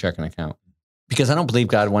in your checking account. Because I don't believe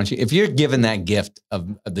God wants you. If you're given that gift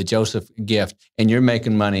of the Joseph gift and you're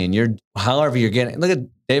making money and however you're getting, look at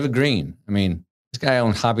David Green. I mean, this guy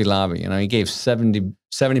owned Hobby Lobby. He gave 70%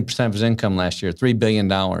 of his income last year, $3 billion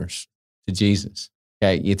to Jesus.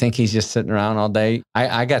 Okay, you think he's just sitting around all day?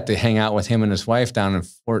 I got to hang out with him and his wife down in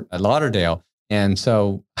Fort Lauderdale. And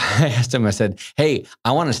so I asked him, I said, hey,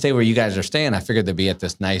 I want to stay where you guys are staying. I figured they'd be at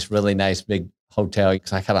this nice, really nice big hotel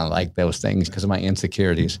because I kind of like those things because of my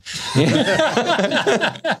insecurities.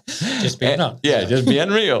 Just being honest. Yeah, just being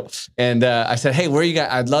real. And I said, hey, where are you guys?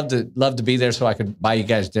 I'd love to be there so I could buy you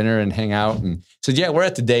guys dinner and hang out. And said, yeah, we're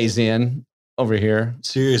at the Days Inn over here.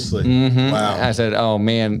 Seriously? Mm-hmm. Wow. I said, oh,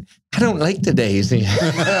 man, I don't like the Days Inn.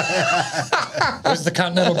 Was the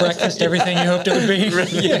continental breakfast everything you hoped it would be?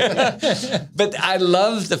 Yeah. But I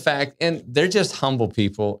love the fact, and they're just humble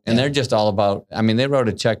people, and they're just all about, they wrote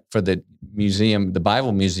a check for the museum, the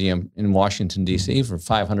Bible Museum in Washington, D.C. for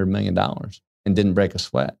 $500 million and didn't break a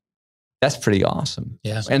sweat. That's pretty awesome.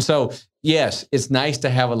 Yeah. And so, yes, it's nice to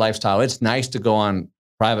have a lifestyle. It's nice to go on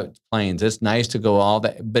private planes. It's nice to go all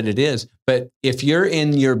that, but it is. But if you're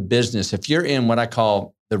in your business, if you're in what I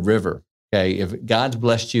call the river, okay, if God's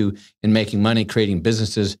blessed you in making money, creating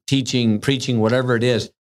businesses, teaching, preaching, whatever it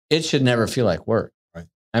is, it should never feel like work. Right.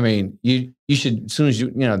 You should, as soon as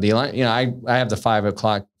I have the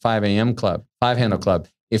 5 a.m. club, 5-handle club.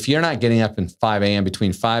 If you're not getting up in 5 a.m.,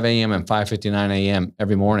 between 5 a.m. and 5:59 a.m.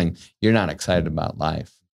 every morning, you're not excited about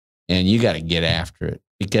life. And you got to get after it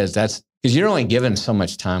because you're only given so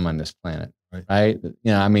much time on this planet, right?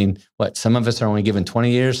 Some of us are only given 20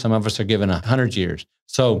 years. Some of us are given 100 years.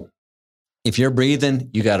 So if you're breathing,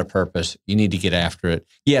 you got a purpose. You need to get after it.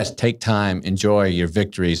 Yes, take time, enjoy your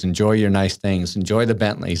victories, enjoy your nice things, enjoy the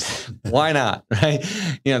Bentleys. Why not, right?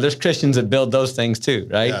 There's Christians that build those things too,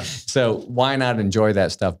 right? Yeah. So why not enjoy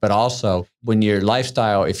that stuff? But also when your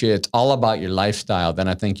lifestyle, it's all about your lifestyle, then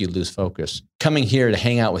I think you lose focus. Coming here to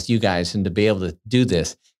hang out with you guys and to be able to do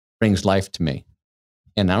this brings life to me.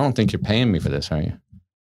 And I don't think you're paying me for this, are you?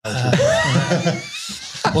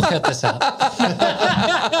 We'll cut this out.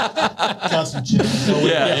 Constant Jim.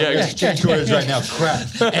 Exchange words right now. Crap.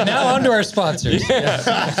 And now on to our sponsors.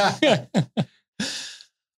 Yeah.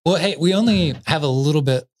 Well, hey, we only have a little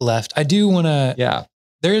bit left. I do want to. Yeah.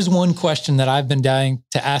 There is one question that I've been dying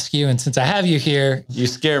to ask you, and since I have you here, you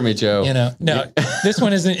scare me, Joe. No, this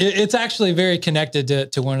one isn't. It's actually very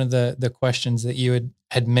connected to one of the questions that you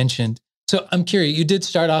had mentioned. So I'm curious. You did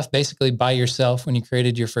start off basically by yourself when you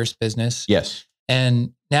created your first business. Yes.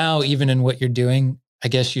 And now, even in what you're doing, I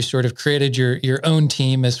guess you sort of created your own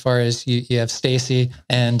team as far as you have Stacy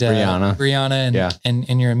and Brianna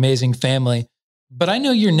and your amazing family. But I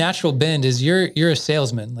know your natural bend is you're a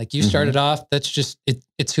salesman. Like you started off, that's just,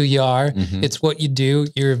 it's who you are. Mm-hmm. It's what you do.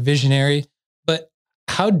 You're a visionary. But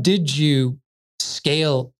how did you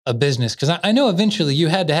scale a business? Because I know eventually you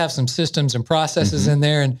had to have some systems and processes in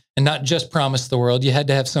there and not just promise the world. You had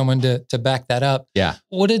to have someone to back that up. Yeah.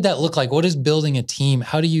 What did that look like? What is building a team?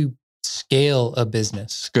 How do you scale a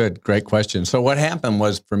business? Good. Great question. So what happened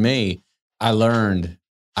was for me, I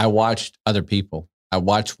watched other people. I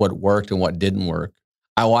watched what worked and what didn't work.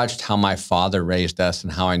 I watched how my father raised us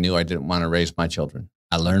and how I knew I didn't want to raise my children.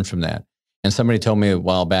 I learned from that. And somebody told me a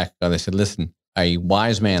while back ago, they said, listen, a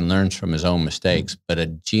wise man learns from his own mistakes, but a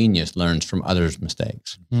genius learns from others'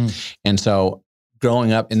 mistakes. And so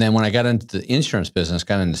growing up, and then when I got into the insurance business,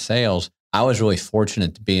 got into sales, I was really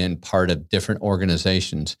fortunate to be in part of different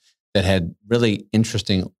organizations that had really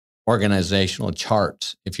interesting organizational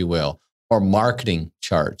charts, if you will, or marketing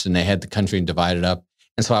charts, and they had the country divided up.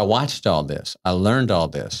 And so I watched all this. I learned all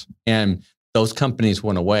this. And those companies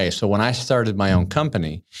went away. So when I started my own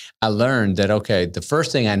company, I learned that, okay, the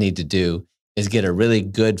first thing I need to do is get a really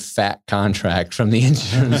good fat contract from the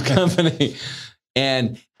insurance company.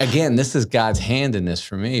 And again, this is God's hand in this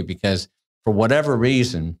for me because for whatever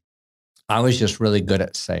reason, I was just really good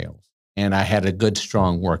at sales and I had a good,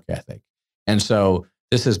 strong work ethic. And so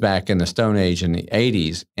this is back in the Stone Age in the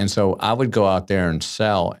 80s. And so I would go out there and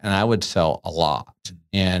sell, and I would sell a lot.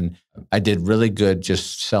 And I did really good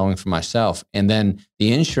just selling for myself. And then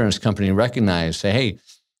the insurance company recognized, say, hey,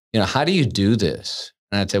 how do you do this?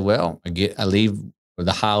 And I'd say, well, I leave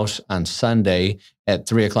the house on Sunday at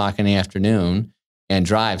 3:00 in the afternoon and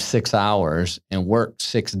drive 6 hours and work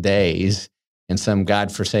 6 days in some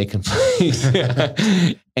godforsaken place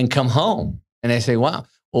and come home. And they say, wow,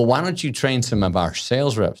 well, why don't you train some of our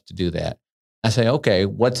sales reps to do that? I say, okay,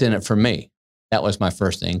 what's in it for me? That was my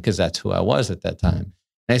first thing, because that's who I was at that time.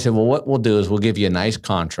 And they said, well, what we'll do is we'll give you a nice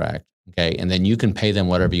contract, okay, and then you can pay them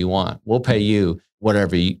whatever you want. We'll pay you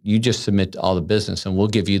whatever you just submit all the business, and we'll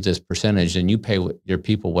give you this percentage, and you pay your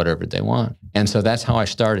people whatever they want. And so that's how I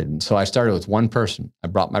started. And so I started with one person. I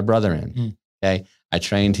brought my brother in, okay? I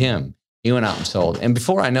trained him. He went out and sold. And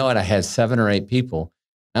before I know it, I had 7 or 8 people.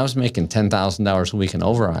 I was making $10,000 a week in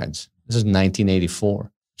overrides. This is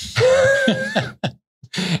 1984.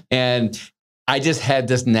 And I just had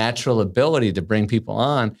this natural ability to bring people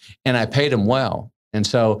on, and I paid them well. And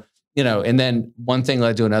so, and then one thing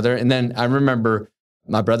led to another. And then I remember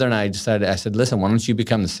my brother and I decided, I said, listen, why don't you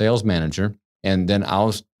become the sales manager? And then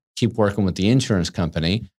I'll keep working with the insurance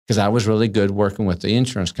company, because I was really good working with the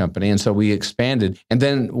insurance company. And so we expanded. And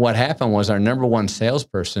then what happened was our number one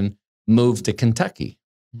salesperson moved to Kentucky.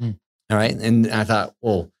 Mm-hmm. All right. And I thought,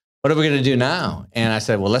 well, what are we going to do now? And I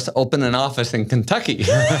said, well, let's open an office in Kentucky.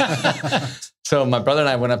 So my brother and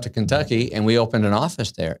I went up to Kentucky and we opened an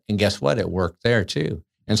office there. And guess what? It worked there too.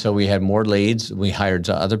 And so we had more leads. We hired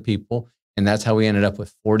other people. And that's how we ended up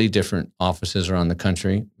with 40 different offices around the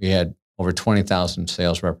country. We had over 20,000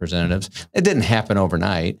 sales representatives. It didn't happen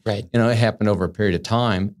overnight. Right. It happened over a period of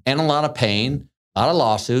time and a lot of pain, a lot of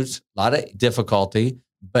lawsuits, a lot of difficulty,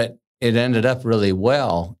 but it ended up really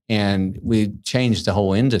well, and we changed the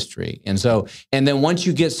whole industry. And then once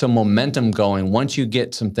you get some momentum going, once you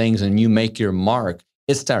get some things and you make your mark,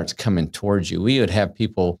 it starts coming towards you. We would have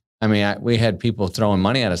people, we had people throwing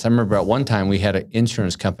money at us. I remember at one time we had an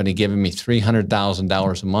insurance company giving me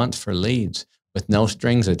 $300,000 a month for leads with no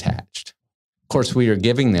strings attached. Of course, we were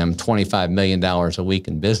giving them $25 million a week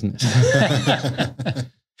in business.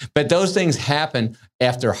 But those things happen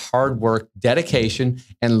after hard work, dedication,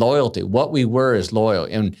 and loyalty. What we were is loyal.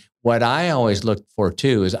 And what I always looked for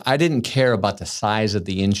too is I didn't care about the size of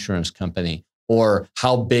the insurance company or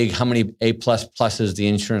how many A++s the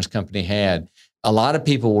insurance company had. A lot of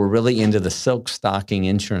people were really into the silk stocking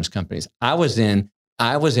insurance companies. I was in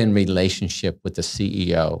relationship with the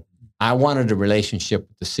CEO. I wanted a relationship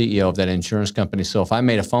with the CEO of that insurance company. So if I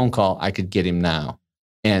made a phone call, I could get him now.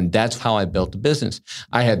 And that's how I built the business.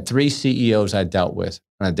 I had 3 CEOs I dealt with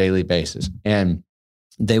on a daily basis, and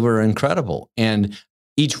they were incredible. And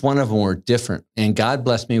each one of them were different. And God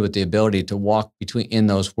blessed me with the ability to walk in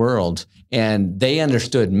those worlds. And they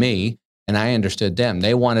understood me, and I understood them.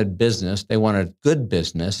 They wanted business. They wanted good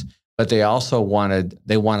business, but they also wanted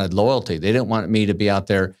loyalty. They didn't want me to be out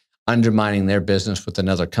there undermining their business with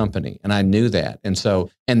another company. And I knew that. And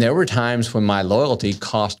there were times when my loyalty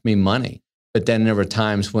cost me money. But then there were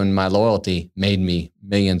times when my loyalty made me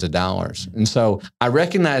millions of dollars. And so I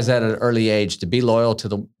recognized that at an early age, to be loyal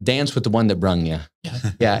to dance with the one that brung you.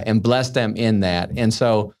 Yeah. And bless them in that. And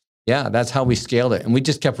so, yeah, that's how we scaled it. And we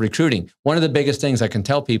just kept recruiting. One of the biggest things I can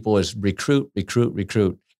tell people is recruit.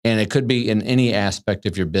 And it could be in any aspect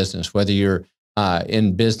of your business, whether you're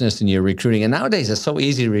in business and you're recruiting. And nowadays it's so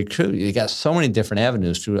easy to recruit. You got so many different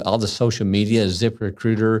avenues through all the social media,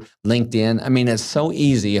 ZipRecruiter, LinkedIn. It's so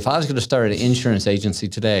easy. If I was going to start an insurance agency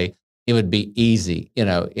today, it would be easy.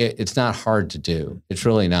 It's not hard to do. It's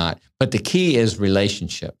really not. But the key is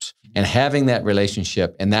relationships and having that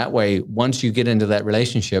relationship. And that way, once you get into that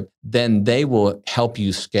relationship, then they will help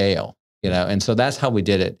you scale. And so that's how we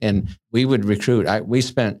did it. And we would recruit.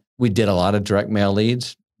 We did a lot of direct mail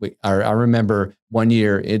leads. I remember one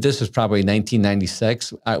year, this was probably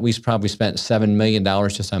 1996, we probably spent $7 million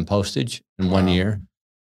just on postage in one year.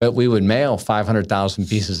 But we would mail 500,000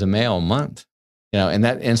 pieces of mail a month.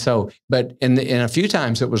 But a few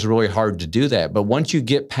times it was really hard to do that. But once you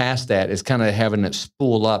get past that, it's kind of having it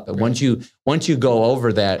spool up. And once you go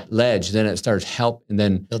over that ledge, then it starts and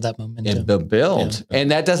then build that momentum. It builds. Yeah.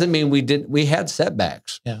 And that doesn't mean we had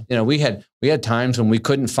setbacks. Yeah. We had times when we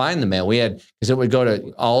couldn't find the mail. Because it would go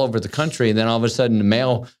to all over the country, and then all of a sudden the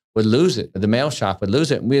mail would lose it. The mail shop would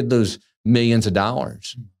lose it, and we'd lose millions of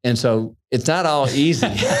dollars. And so it's not all easy.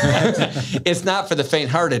 It's not for the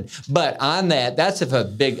faint-hearted. But on that's a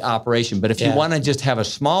big operation. But if you want to just have a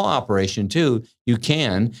small operation too, you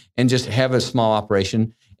can, and just have a small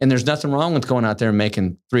operation. And there's nothing wrong with going out there and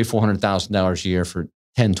making $300,000-$400,000 a year for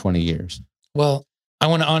 10, 20 years. Well, I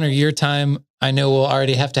want to honor your time. I know we'll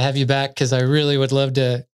already have to have you back, because I really would love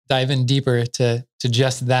to dive in deeper to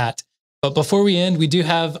just that. But before we end, we do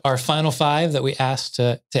have our final 5 that we asked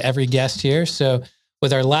to every guest here. So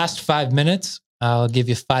with our last 5 minutes, I'll give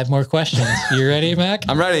you 5 more questions. You ready, Mac?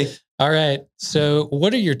 I'm ready. All right. So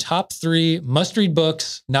what are your top 3 must-read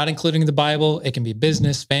books, not including the Bible? It can be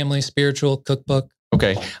business, family, spiritual, cookbook.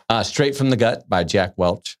 Okay. Straight from the Gut by Jack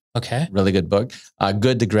Welch. Okay. Really good book.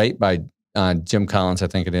 Good to Great by Jim Collins, I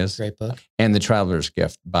think it is. Great book. And The Traveler's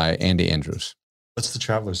Gift by Andy Andrews. What's The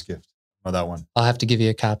Traveler's Gift? Oh, that one. I'll have to give you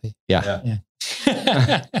a copy. Yeah.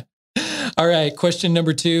 All right. Question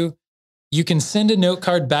number 2. You can send a note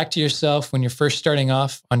card back to yourself when you're first starting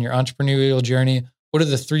off on your entrepreneurial journey. What are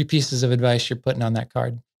the 3 pieces of advice you're putting on that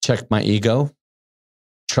card? Check my ego,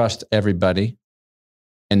 trust everybody,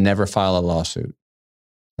 and never file a lawsuit.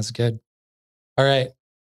 That's good. All right.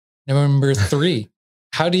 Number 3,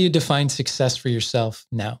 how do you define success for yourself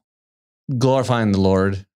now? Glorifying the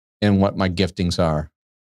Lord and what my giftings are,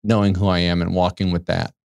 knowing who I am and walking with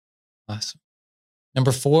that. Awesome.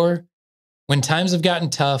 Number 4, when times have gotten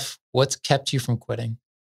tough, what's kept you from quitting?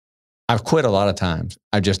 I've quit a lot of times.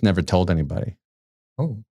 I've just never told anybody.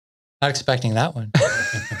 Oh, not expecting that one.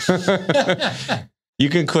 You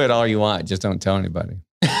can quit all you want. Just don't tell anybody.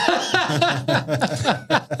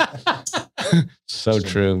 So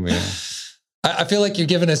true, man. I feel like you're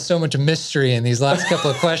giving us so much mystery in these last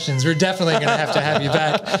couple of questions. We're definitely going to have you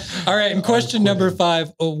back. All right. And question number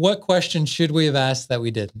 5, what question should we have asked that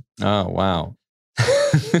we didn't? Oh, wow.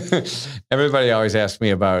 Everybody always asks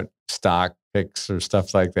me about stock picks or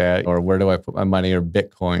stuff like that, or where do I put my money, or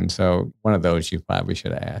Bitcoin. So one of those you probably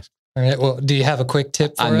should have asked. All right. Well, do you have a quick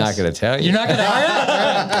tip for us? I'm not going to tell you. You're not going to? All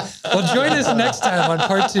right. Well, join us next time on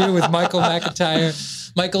part 2 with Michael McIntyre.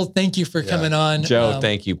 Michael, thank you for coming on. Joe,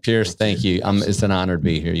 thank you. Pierce, thank you. It's an honor to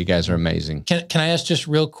be here. You guys are amazing. Can I ask just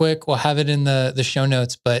real quick? We'll have it in the show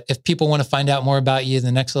notes, but if people want to find out more about you,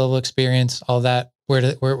 the Next Level Experience, all that,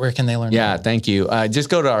 where can they learn? Yeah, more? Thank you. Just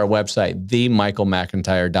go to our website,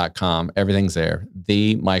 themichaelmcintyre.com. Everything's there.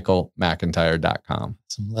 themichaelmcintyre.com.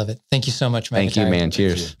 Awesome. Love it. Thank you so much, McIntyre. Thank you, man.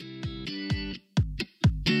 Cheers.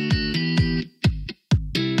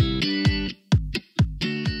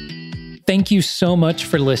 Thank you so much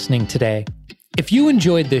for listening today. If you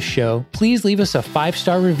enjoyed this show, please leave us a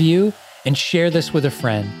 5-star review and share this with a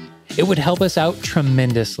friend. It would help us out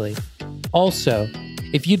tremendously. Also,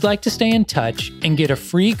 if you'd like to stay in touch and get a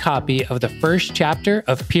free copy of the first chapter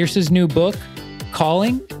of Pierce's new book,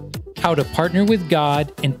 Calling: How to Partner with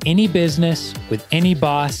God in Any Business with Any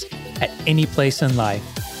Boss at Any Place in Life,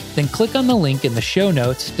 then click on the link in the show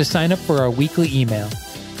notes to sign up for our weekly email,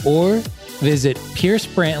 or visit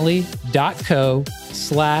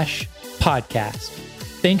piercebrantley.co/podcast.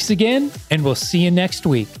 Thanks again, and we'll see you next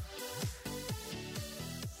week.